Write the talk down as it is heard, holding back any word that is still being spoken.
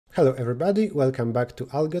Hello everybody, welcome back to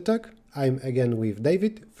Algo Talk. I'm again with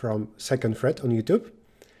David from Second Thread on YouTube,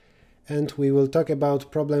 and we will talk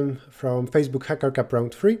about problem from Facebook Hacker Cup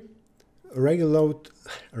Round 3, railroad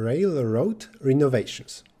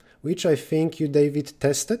renovations, which I think you, David,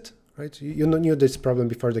 tested, right? You knew this problem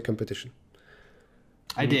before the competition.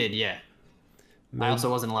 I did, yeah. Maybe. I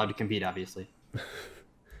also wasn't allowed to compete, obviously.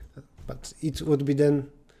 But it would be then,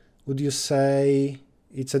 would you say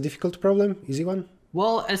it's a difficult problem, easy one?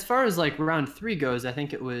 Well, as far as like round 3 goes, I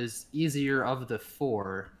think it was easier of the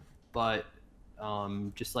 4, but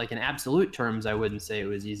just like in absolute terms, I wouldn't say it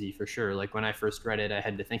was easy for sure. Like when I first read it, I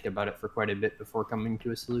had to think about it for quite a bit before coming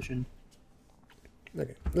to a solution.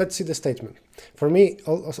 Okay, let's see the statement. For me,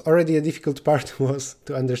 already a difficult part was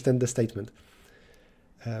to understand the statement.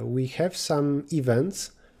 We have some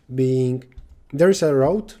events being, there is a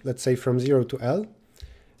road, let's say from 0 to L.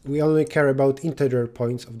 We only care about integer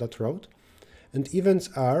points of that road. And events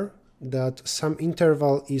are that some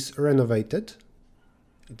interval is renovated.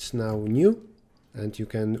 It's now new, and you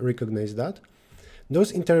can recognize that.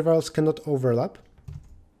 Those intervals cannot overlap.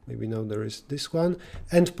 Maybe now there is this one.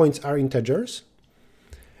 Endpoints are integers.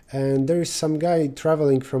 And there is some guy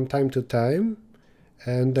traveling from time to time.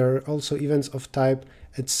 And there are also events of type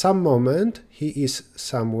at some moment he is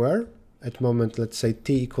somewhere. At moment, let's say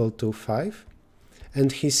t equal to 5.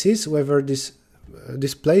 And he sees whether this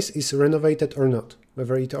place is renovated or not,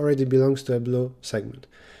 whether it already belongs to a blue segment.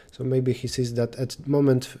 So maybe he sees that at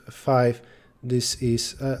moment 5, this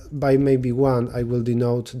is, by maybe 1, I will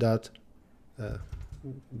denote that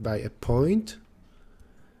by a point,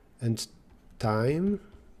 and time,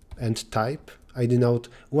 and type. I denote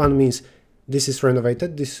 1 means this is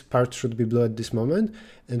renovated, this part should be blue at this moment,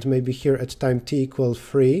 and maybe here at time t equal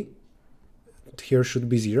 3, here should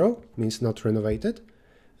be 0, means not renovated.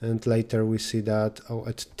 And later we see that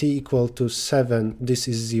at t equal to 7, this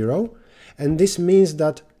is 0. And this means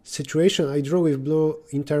that situation I drew with blue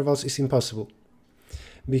intervals is impossible.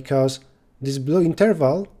 Because this blue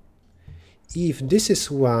interval, if this is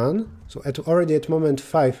 1, so already at moment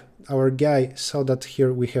 5, our guy saw that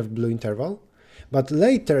here we have blue interval. But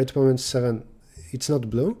later at moment 7, it's not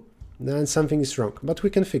blue, then something is wrong. But we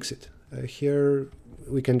can fix it. Here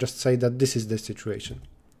we can just say that this is the situation.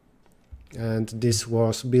 And this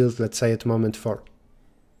was built, let's say, at moment 4.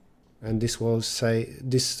 And this was, say,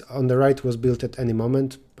 this on the right was built at any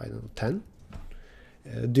moment, I don't know, 10.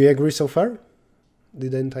 Do you agree so far?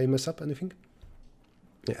 Didn't I mess up anything?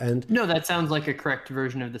 And no, that sounds like a correct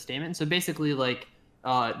version of the statement. So basically, like,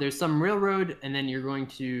 there's some railroad, and then you're going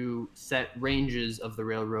to set ranges of the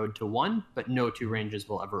railroad to 1, but no 2 ranges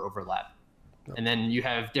will ever overlap. No. And then you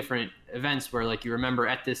have different events where, like, you remember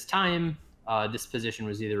at this time, this position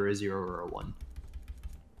was either a 0 or a 1.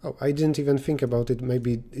 Oh, I didn't even think about it.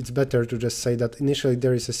 Maybe it's better to just say that initially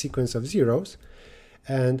there is a sequence of zeros,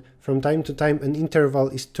 and from time to time an interval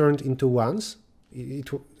is turned into ones.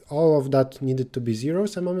 All of that needed to be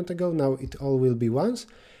zeros a moment ago, now it all will be ones.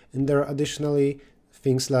 And there are additionally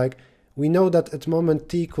things like, we know that at moment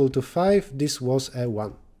t equal to 5, this was a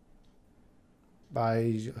 1.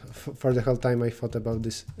 For the whole time I thought about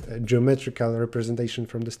this geometrical representation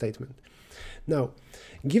from the statement. Now,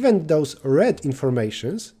 given those red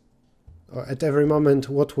informations, at every moment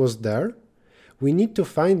what was there, we need to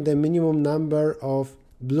find the minimum number of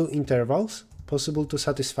blue intervals possible to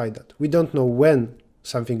satisfy that. We don't know when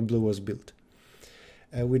something blue was built.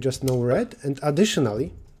 We just know red, and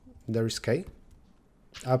additionally, there is k,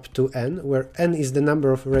 up to n, where n is the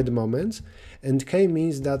number of red moments, and k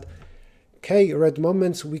means that k red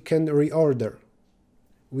moments we can reorder.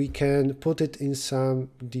 We can put it in some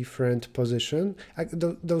different position.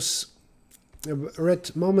 Those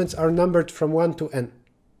red moments are numbered from 1 to n.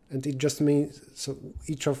 And it just means, so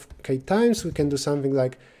each of k times we can do something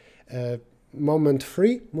like moment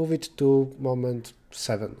 3, move it to moment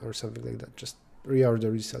 7 or something like that. Just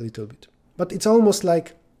reorder this a little bit. But it's almost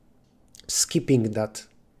like skipping that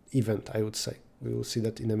event, I would say. We will see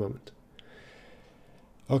that in a moment.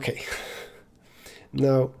 Okay.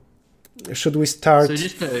 Now, should we start? So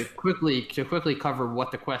just to quickly cover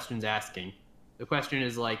what the question's asking. The question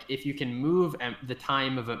is like, if you can move the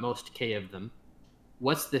time of at most k of them,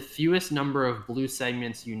 what's the fewest number of blue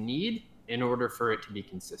segments you need in order for it to be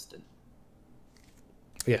consistent?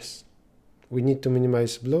 Yes. We need to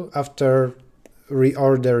minimize blue after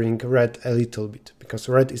reordering red a little bit, because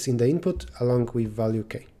red is in the input along with value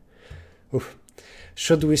k. Oof.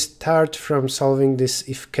 Should we start from solving this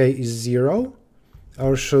if k is 0?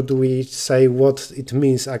 Or should we say what it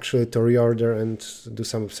means actually to reorder and do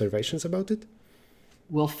some observations about it?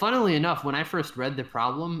 Well, funnily enough, when I first read the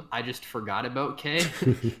problem, I just forgot about k.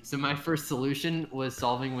 So my first solution was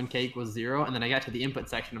solving when k equals 0, and then I got to the input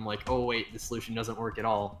section. I'm like, oh wait, the solution doesn't work at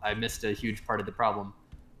all. I missed a huge part of the problem.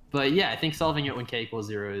 But yeah, I think solving it when k equals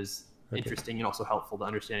 0 is interesting and also helpful to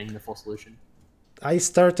understanding the full solution. I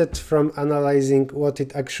started from analyzing what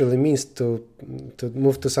it actually means to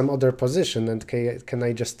move to some other position, and can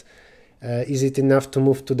I just is it enough to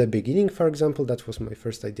move to the beginning, for example? That was my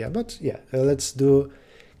first idea. But yeah, let's do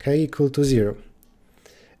k equal to 0.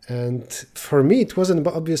 And for me, it wasn't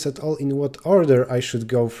obvious at all in what order I should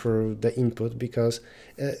go for the input, because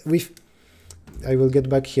I will get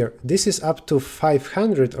back here. This is up to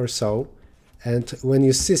 500 or so. And when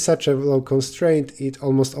you see such a low constraint, it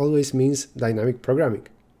almost always means dynamic programming.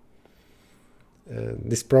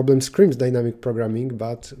 This problem screams dynamic programming,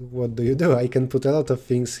 but what do? I can put a lot of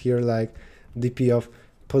things here like dp of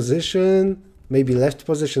position, maybe left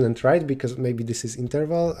position and right, because maybe this is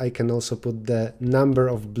interval. I can also put the number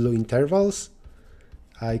of blue intervals.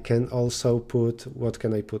 I can also put, what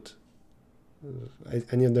can I put?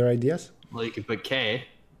 Any other ideas? Well, you could put k.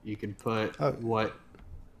 You could put what?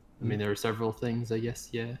 I mean, there are several things, I guess,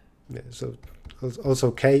 yeah. Yeah, so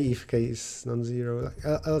also k if k is non-zero, like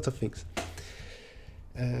a lot of things.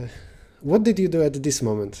 What did you do at this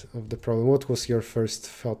moment of the problem? What was your first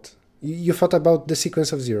thought? You thought about the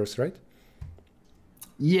sequence of zeros, right?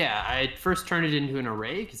 Yeah, I first turned it into an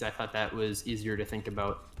array because I thought that was easier to think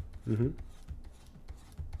about.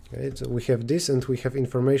 Okay, so we have this, and we have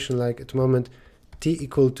information like at moment t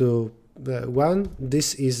equal to 1,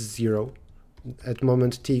 this is 0. At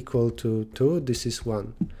moment t equal to 2, this is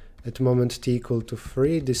 1. At moment t equal to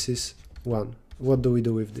 3, this is 1. What do we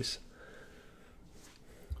do with this?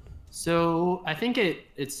 So I think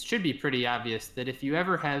it should be pretty obvious that if you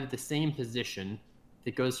ever have the same position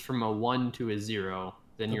that goes from a 1 to a 0,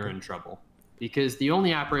 then you're in trouble. Because the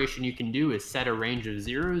only operation you can do is set a range of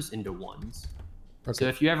zeros into ones. So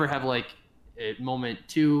if you ever have like at moment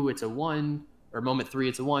 2, it's a 1, or moment 3,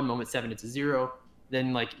 it's a 1, moment 7, it's a 0,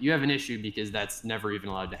 then like you have an issue because that's never even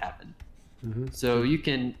allowed to happen. So you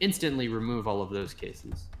can instantly remove all of those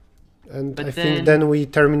cases. And I think then we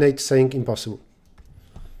terminate saying impossible.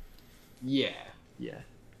 Yeah.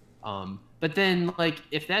 But then like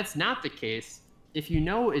if that's not the case, if you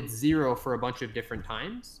know it's 0 for a bunch of different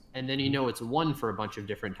times, and then you know it's 1 for a bunch of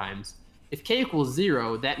different times, if k equals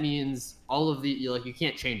 0, that means all of the, like, you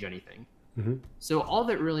can't change anything. So all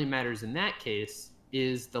that really matters in that case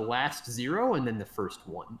is the last 0 and then the first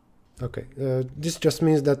 1. Okay. This just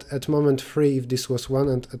means that at moment 3, if this was 1,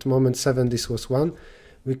 and at moment 7, this was 1,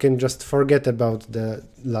 we can just forget about the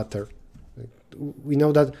latter. We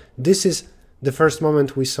know that this is the first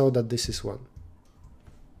moment we saw that this is 1.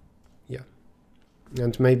 Yeah.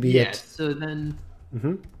 And maybe so then...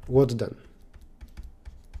 What then?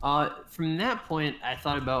 From that point, I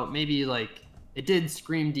thought about maybe like it did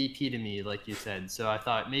scream DP to me, like you said. So I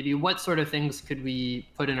thought maybe what sort of things could we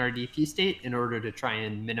put in our DP state in order to try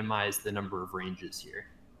and minimize the number of ranges here?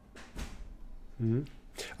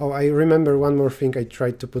 Oh, I remember one more thing I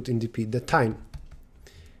tried to put in DP, the time.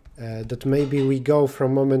 That maybe we go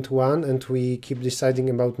from moment 1 and we keep deciding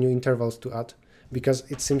about new intervals to add, because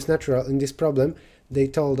it seems natural in this problem. They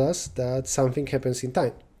told us that something happens in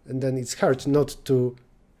time, and then it's hard not to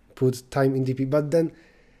put time in DP. But then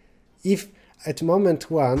if at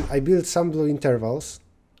moment 1 I build some blue intervals,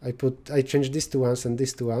 I change this to ones and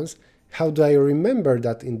this to ones, how do I remember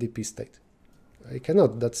that in DP state? I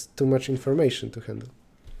cannot. That's too much information to handle.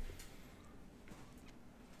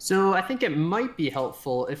 So I think it might be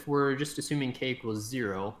helpful if we're just assuming k equals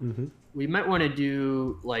 0. We might want to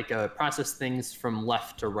do like process things from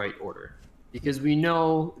left to right order, because we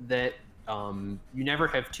know that you never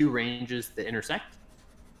have two ranges that intersect.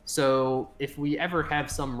 So if we ever have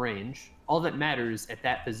some range, all that matters at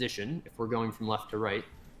that position, if we're going from left to right,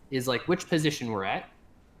 is like which position we're at,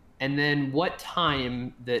 and then what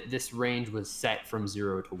time that this range was set from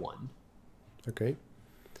 0 to 1. Okay.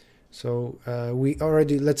 So we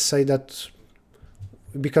already, let's say that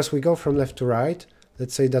because we go from left to right,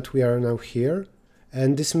 let's say that we are now here,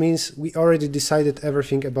 and this means we already decided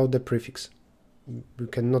everything about the prefix. We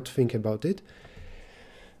cannot think about it.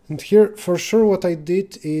 And here, for sure, what I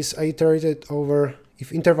did is I iterated over,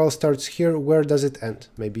 if interval starts here, where does it end?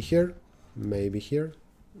 Maybe here,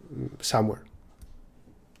 somewhere.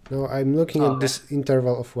 Now I'm looking at this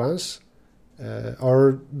interval of ones,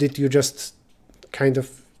 or did you just kind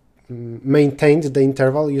of maintained the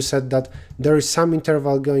interval? You said that there is some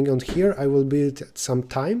interval going on here, I will build at some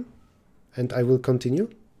time, and I will continue.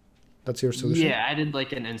 That's your solution? Yeah, I did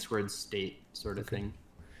like an n-squared state sort of thing.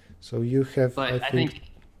 So you have, but I think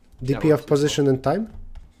DP of position and time?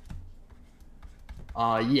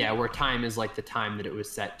 Yeah, where time is like the time that it was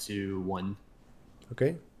set to 1.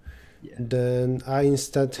 Okay. Yeah. Then I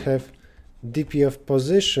instead have dp of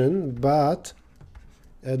position, but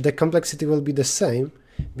the complexity will be the same,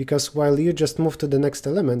 because while you just move to the next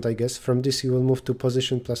element, I guess, from this you will move to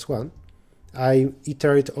position plus 1, I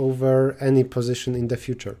iterate over any position in the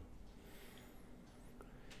future.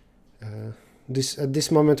 At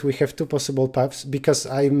this moment we have 2 possible paths. Because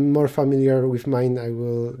I'm more familiar with mine, I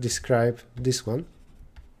will describe this one.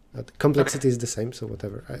 Complexity is the same, so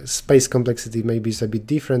whatever. Space complexity maybe is a bit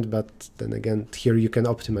different, but then again, here you can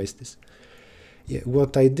optimize this. Yeah,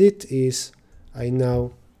 what I did is I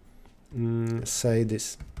now say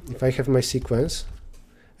this. If I have my sequence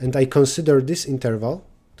and I consider this interval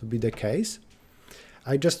to be the case,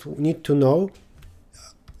 I just need to know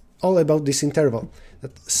all about this interval.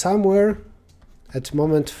 That somewhere at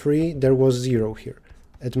moment 3 there was 0 here.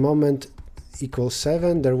 At moment equals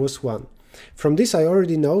 7 there was 1. From this I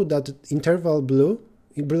already know that interval blue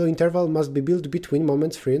interval must be built between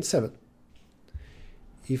moments 3 and 7.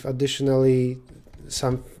 If additionally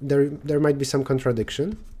there might be some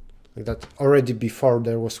contradiction, like that already before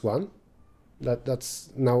there was 1, that's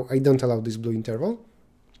now I don't allow this blue interval.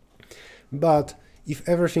 But if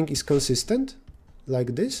everything is consistent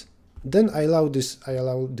like this, then I allow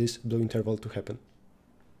this blue interval to happen.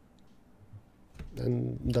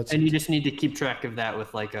 And that's And you just need to keep track of that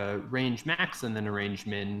with like a range max and then a range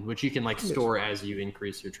min, which you can like store as you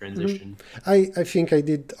increase your transition. I think I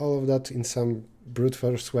did all of that in some brute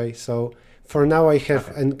force way. So for now I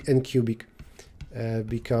have n cubic,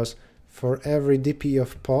 because for every dp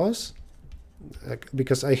of pos,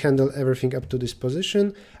 because I handle everything up to this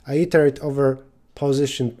position, I iterate over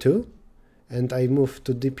position 2, and I move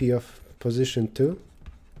to dp of position 2.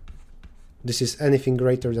 This is anything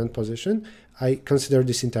greater than position. I consider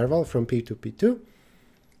this interval from p to p2.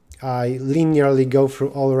 I linearly go through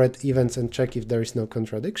all red events and check if there is no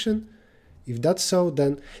contradiction. If that's so,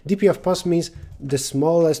 then dp of pos means the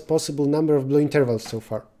smallest possible number of blue intervals so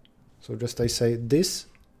far. So just I say this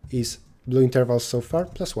is blue intervals so far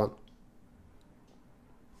plus 1.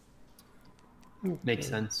 Makes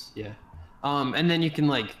sense, yeah. And then you can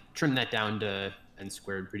like trim that down to n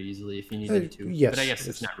squared pretty easily if you needed to. Yes, but I guess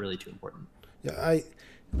it's not really too important. Yeah,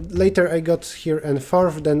 later I got here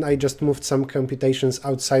n4, then I just moved some computations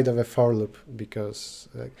outside of a for loop, because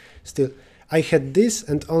still I had this,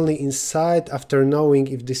 and only inside, after knowing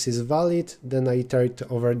if this is valid, then I iterate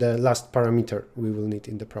over the last parameter we will need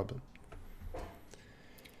in the problem.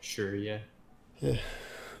 Sure, yeah.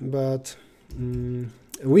 But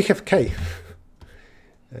we have k,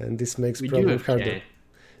 and this makes problem harder, K.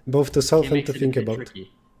 both to solve and to think about.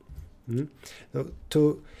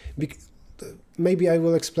 Maybe I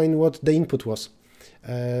will explain what the input was.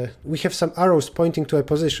 We have some arrows pointing to a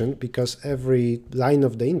position, because every line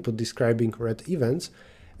of the input describing red events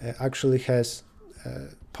actually has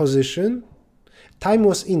position. Time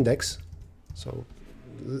was index, so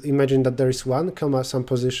imagine that there is 1, comma, some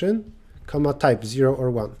position, comma, type 0 or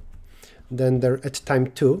 1. Then there at time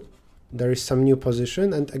 2 there is some new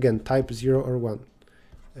position, and again type 0 or 1.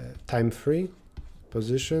 Time 3,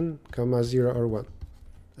 position, comma, 0 or 1.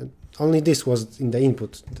 And only this was in the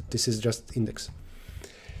input. This is just index.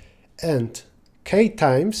 And k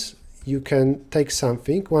times you can take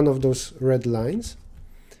something, one of those red lines,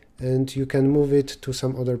 and you can move it to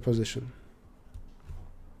some other position.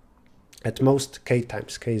 At most k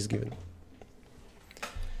times, k is given.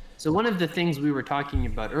 So one of the things we were talking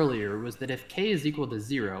about earlier was that if k is equal to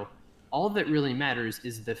 0, all that really matters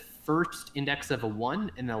is the first index of a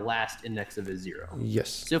 1 and the last index of a 0. Yes.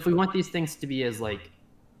 So if we want these things to be as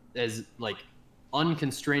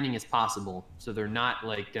unconstraining as possible, so they're not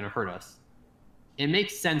like going to hurt us, it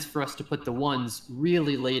makes sense for us to put the 1s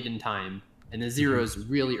really late in time and the 0s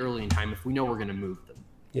really early in time if we know we're going to move them.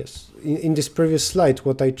 Yes. In this previous slide,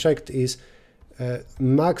 what I checked is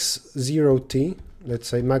max 0t, let's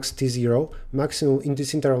say max t0, maximum in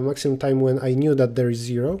this interval, maximum time when I knew that there is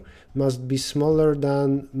 0 must be smaller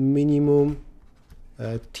than minimum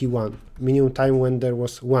t1, minimum time when there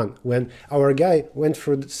was 1, when our guy went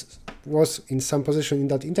through this, was in some position in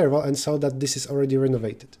that interval and saw that this is already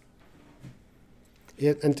renovated.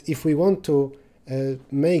 And if we want to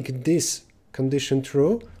make this condition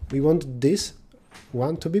true, we want this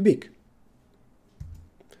 1 to be big.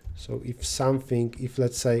 So if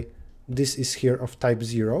let's say this is here of type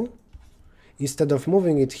 0, instead of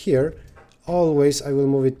moving it here, always I will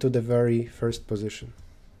move it to the very first position.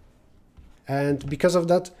 And because of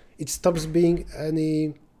that, it stops being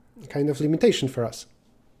any kind of limitation for us.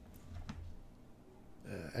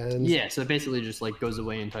 And yeah, so it basically just like goes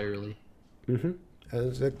away entirely. And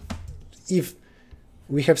if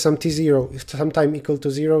we have some t0, if some time equal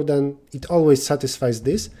to 0, then it always satisfies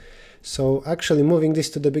this. So actually moving this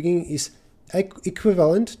to the beginning is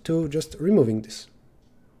equivalent to just removing this.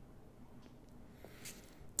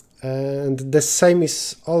 And the same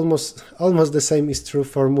is almost the same is true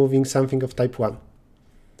for moving something of type 1.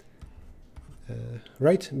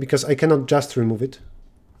 Right? Because I cannot just remove it.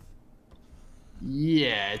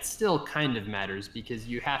 Yeah, it still kind of matters because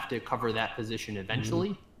you have to cover that position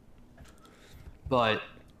eventually. But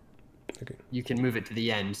okay, you can move it to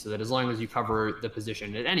the end so that as long as you cover the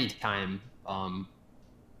position at any time,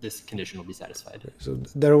 this condition will be satisfied. So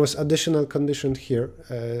there was additional condition here.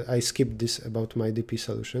 I skipped this about my DP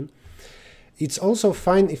solution. It's also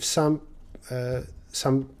fine if some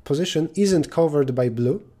position isn't covered by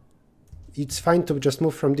blue. It's fine to just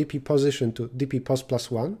move from DP position to DP pos plus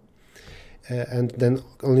 1. And then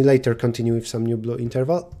only later continue with some new blue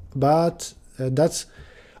interval. But that's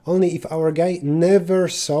only if our guy never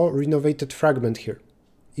saw renovated fragment here.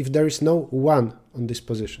 If there is no 1 on this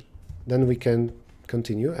position, then we can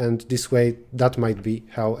continue. And this way, that might be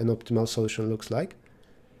how an optimal solution looks like.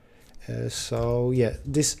 So yeah,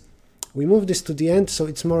 we move this to the end. So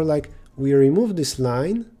it's more like we remove this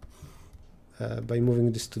line by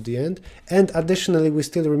moving this to the end. And additionally, we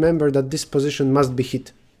still remember that this position must be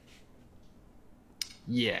hit.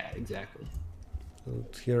 Yeah, exactly. So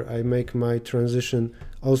here I make my transition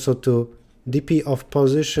also to dp of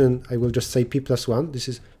position. I will just say p plus 1. This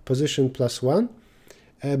is position plus 1,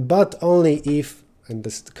 but only if, and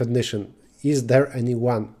this condition, is there any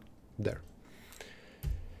 1 there.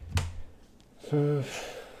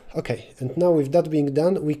 Okay, and now with that being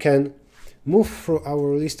done, we can move through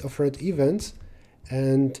our list of red events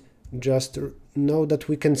and just know that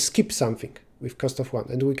we can skip something with cost of 1,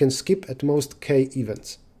 and we can skip at most k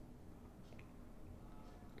events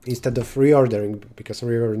instead of reordering, because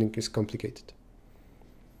reordering is complicated.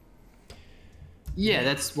 Yeah,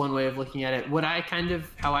 that's one way of looking at it.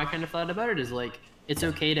 How I kind of thought about it is like, it's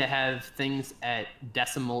okay to have things at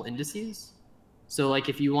decimal indices. So like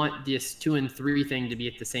if you want this 2 and 3 thing to be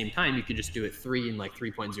at the same time, you could just do it 3 and like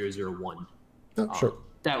 3.001. Oh, sure.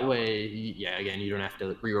 That way, yeah, again, you don't have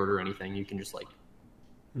to reorder anything. You can just like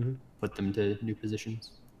put them to new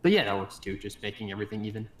positions. But yeah, that works too, just making everything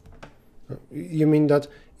even. You mean that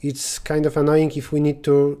it's kind of annoying if we need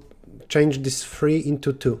to change this 3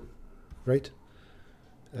 into 2, right?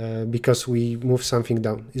 Because we move something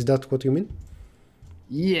down. Is that what you mean?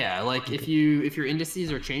 Yeah, like okay. if your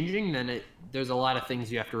indices are changing, then there's a lot of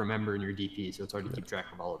things you have to remember in your DP, so it's hard to keep track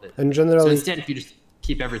of all of it. And generally, so instead, if you just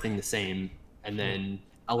keep everything the same and then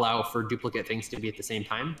allow for duplicate things to be at the same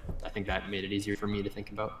time, I think that made it easier for me to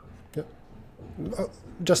think about. Yeah.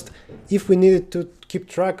 Just if we needed to keep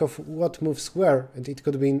track of what moves where, and it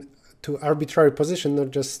could be to arbitrary position,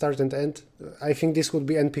 not just start and end, I think this would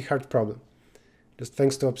be NP hard problem. Just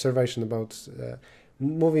thanks to observation about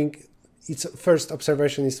moving. Its first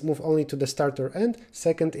observation is move only to the start or end.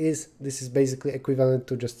 Second is this is basically equivalent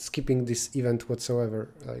to just skipping this event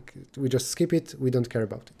whatsoever. Like we just skip it, we don't care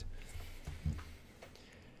about it.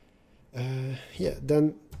 Yeah,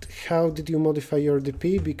 then how did you modify your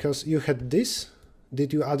DP? Because you had this.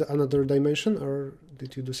 Did you add another dimension or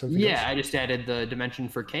did you do something else? Yeah, I just added the dimension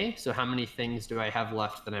for K. So how many things do I have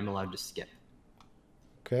left that I'm allowed to skip?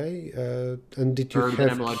 Okay, and did you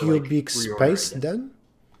have cubic space then?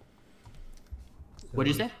 What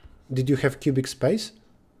did you say? Did you have cubic space?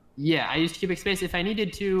 Yeah, I used cubic space. If I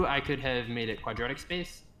needed to, I could have made it quadratic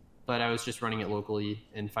space, but I was just running it locally,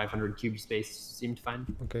 and 500 cube space seemed fine.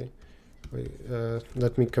 Okay, wait,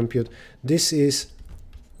 let me compute. This is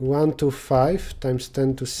 1 to 5 times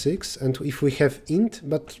 10 to 6, and if we have int,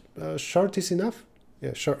 but short is enough?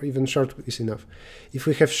 Yeah, short, even short is enough. If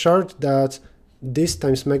we have short, that's this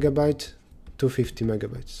times megabyte, 250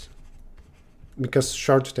 megabytes. Because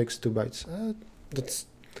short takes 2 bytes.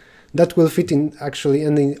 That will fit in actually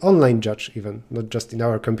any online judge even, not just in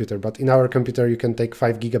our computer, but in our computer you can take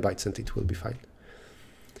 5 gigabytes and it will be fine.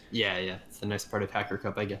 Yeah, it's the nice part of Hacker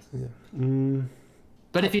Cup, I guess. Yeah.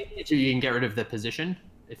 But if you need to, you can get rid of the position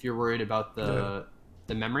if you're worried about the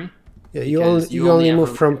memory. Yeah, you only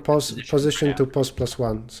move from position to pos plus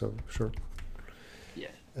 1, so sure.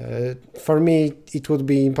 Yeah. For me, it would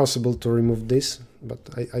be impossible to remove this, but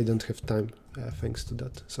I don't have time thanks to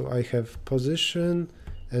that. So I have position,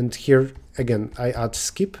 and here again I add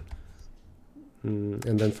skip, and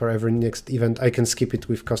then for every next event I can skip it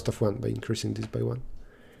with cost of 1 by increasing this by 1.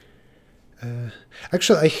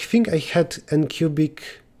 Actually, I think I had n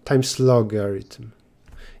cubic times logarithm.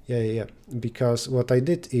 Yeah, because what I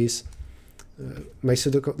did is my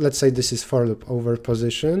pseudocode, let's say this is for loop over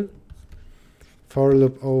position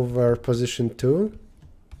 2,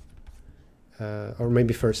 or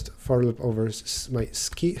maybe first for loop over my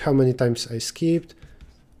skip, how many times I skipped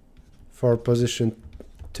for position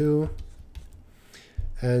 2.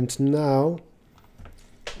 And now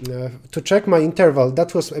to check my interval,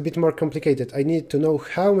 that was a bit more complicated. I need to know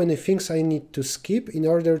how many things I need to skip in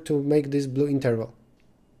order to make this blue interval.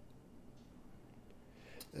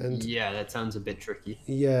 And yeah, that sounds a bit tricky.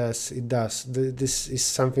 yes, it does. This is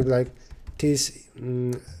something like this.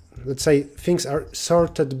 Let's say things are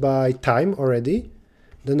sorted by time already.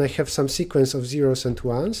 Then I have some sequence of zeros and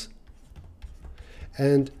ones.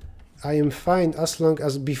 And I am fine as long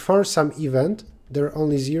as before some event there are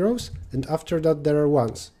only zeros, and after that there are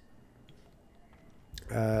ones.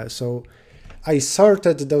 So I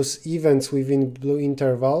sorted those events within blue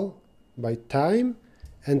interval by time,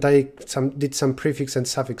 and I did some prefix and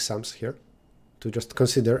suffix sums here to just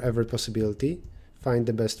consider every possibility, find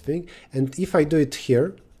the best thing. And if I do it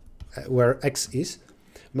here, where x is,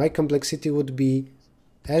 my complexity would be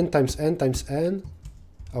n times n times n.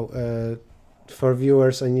 For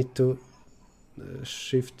viewers, I need to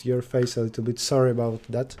shift your face a little bit. Sorry about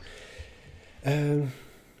that.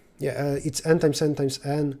 It's n times n times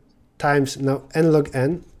n times now n log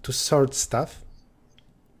n to sort stuff.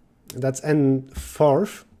 That's n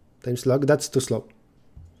fourth times log. That's too slow.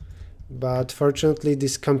 But fortunately,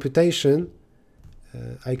 this computation,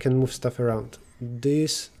 I can move stuff around.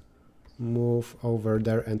 This move over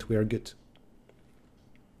there, and we are good.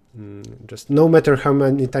 Just no matter how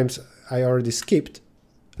many times I already skipped,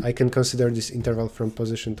 I can consider this interval from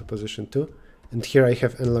position to position 2. And here I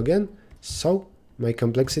have n log n, so my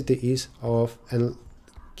complexity is of n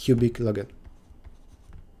cubic log n.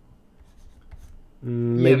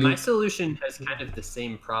 Yeah, my solution has kind of the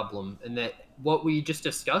same problem, in that what we just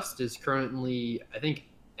discussed is currently, I think,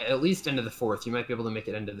 at least end of the 4th. You might be able to make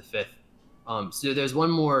it end of the 5th. So there's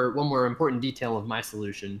one more important detail of my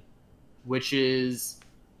solution, which is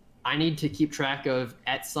I need to keep track of,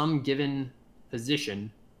 at some given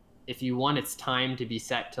position, if you want its time to be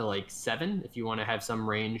set to like 7, if you want to have some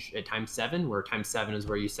range at time 7, where time 7 is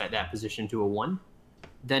where you set that position to a 1,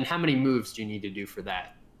 then how many moves do you need to do for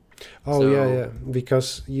that? Oh, yeah,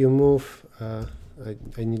 because you move,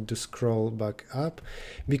 I need to scroll back up,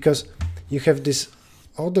 because you have this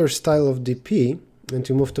other style of DP, and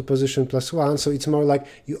you move to position +1, so it's more like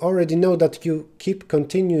you already know that you keep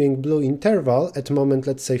continuing blue interval at moment,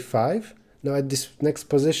 let's say 5. Now at this next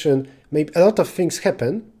position, maybe a lot of things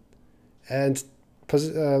happen, and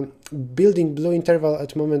building blue interval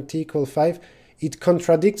at moment t = 5, it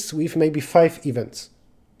contradicts with maybe 5 events.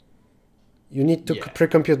 You need to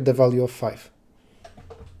pre-compute the value of 5.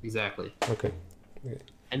 Exactly. Okay.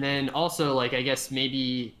 And then also, like, I guess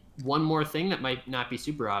maybe one more thing that might not be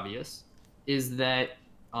super obvious is that,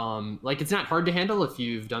 like, it's not hard to handle if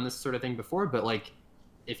you've done this sort of thing before, but like,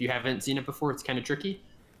 if you haven't seen it before, it's kind of tricky,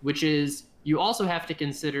 which is you also have to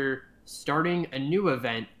consider starting a new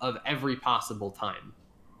event of every possible time.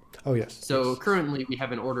 Oh, yes. So currently we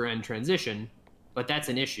have an order n transition, but that's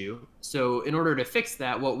an issue. So in order to fix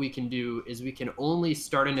that, what we can do is we can only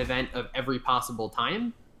start an event of every possible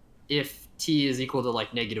time if t is equal to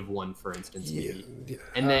like -1, for instance, maybe.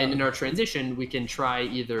 And then in our transition, we can try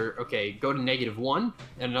either, okay, go to -1,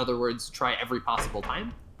 and in other words, try every possible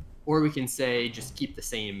time, or we can say just keep the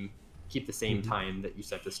same time that you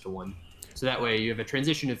set this to 1. So that way you have a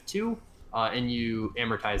transition of 2, and you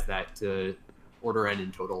amortize that to order n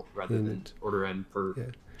in total rather than order n per.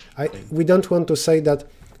 We don't want to say that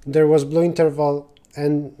there was blue interval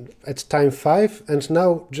and at time 5, and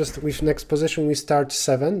now just with next position we start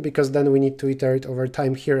 7, because then we need to iterate over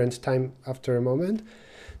time here and time after a moment.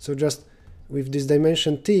 So just with this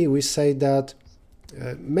dimension t, we say that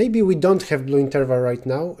maybe we don't have blue interval right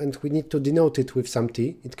now, and we need to denote it with some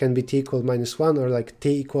t. It can be t = -1, or like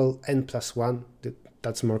t = n+1.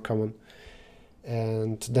 That's more common.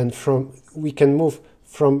 And then we can move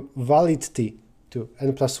from valid t to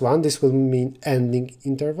n+1. This will mean ending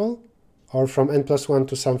interval, or from n+1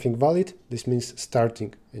 to something valid. This means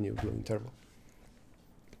starting a new blue interval.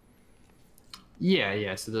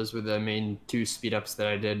 Yeah. So those were the main 2 speedups that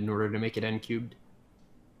I did in order to make it n-cubed.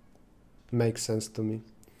 Makes sense to me.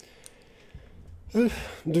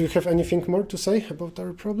 Do you have anything more to say about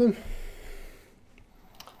our problem?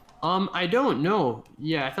 I don't know.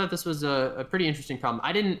 Yeah, I thought this was a pretty interesting problem.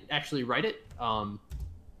 I didn't actually write it,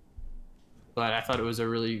 but I thought it was a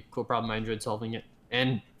really cool problem. I enjoyed solving it.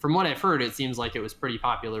 And from what I've heard, it seems like it was pretty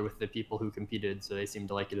popular with the people who competed, so they seemed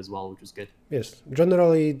to like it as well, which was good. Yes,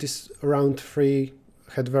 generally this round 3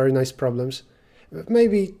 had very nice problems.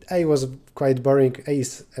 Maybe A was quite boring. A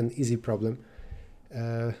is an easy problem,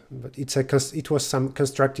 but it was some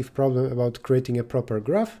constructive problem about creating a proper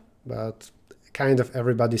graph, but kind of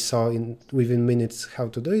everybody saw within minutes how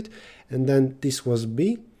to do it. And then this was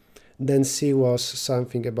B. Then C was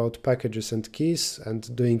something about packages and keys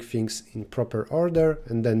and doing things in proper order.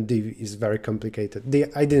 And then D is very complicated.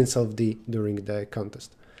 I didn't solve D during the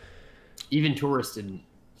contest. Even tourists didn't.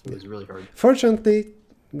 It was really hard. Fortunately,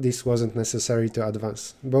 this wasn't necessary to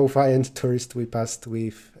advance. Both I and tourist, we passed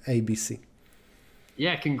with ABC.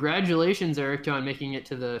 Yeah, congratulations, Errichto, on making it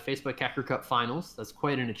to the Facebook Hacker Cup finals. That's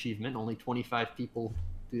quite an achievement. Only 25 people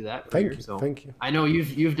do that per year. So thank you. I know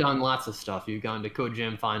you've done lots of stuff. You've gone to Code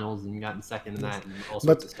Jam finals and gotten second in that and all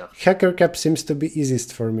sorts of stuff. Hacker Cup seems to be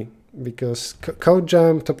easiest for me because Code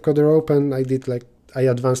Jam, Top Coder Open, I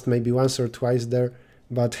advanced maybe once or twice there,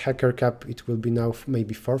 but Hacker Cup, it will be now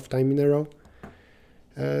maybe 4th time in a row.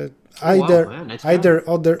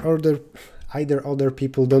 Either other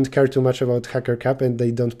people don't care too much about Hacker Cup and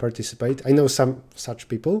they don't participate. I know some such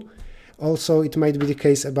people. Also, it might be the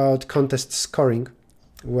case about contest scoring,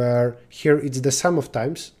 where here it's the sum of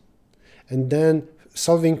times, and then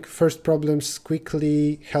solving first problems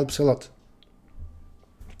quickly helps a lot.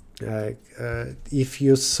 If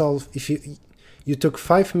you took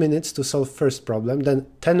 5 minutes to solve first problem, then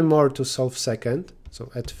 10 more to solve second,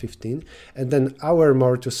 so at 15, and then hour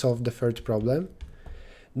more to solve the third problem.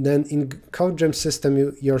 Then in Code Jam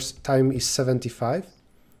system, your time is 75.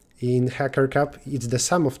 In Hacker Cup, it's the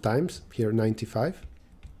sum of times, here 95.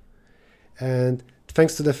 And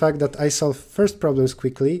thanks to the fact that I solve first problems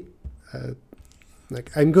quickly,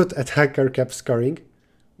 I'm good at Hacker Cup scoring,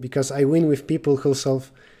 because I win with people who solve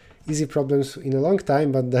easy problems in a long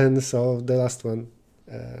time, but then solve the last one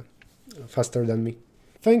faster than me.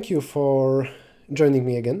 Thank you for joining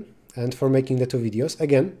me again and for making the 2 videos.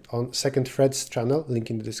 Again, on Second Thread's channel, link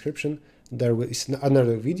in the description, there is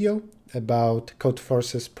another video about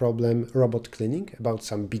Codeforce's problem robot cleaning, about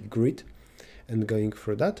some big grid and going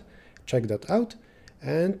through that. Check that out,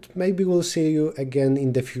 and maybe we'll see you again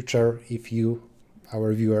in the future if you,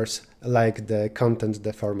 our viewers, like the content,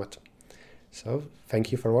 the format. So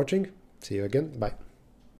thank you for watching. See you again. Bye.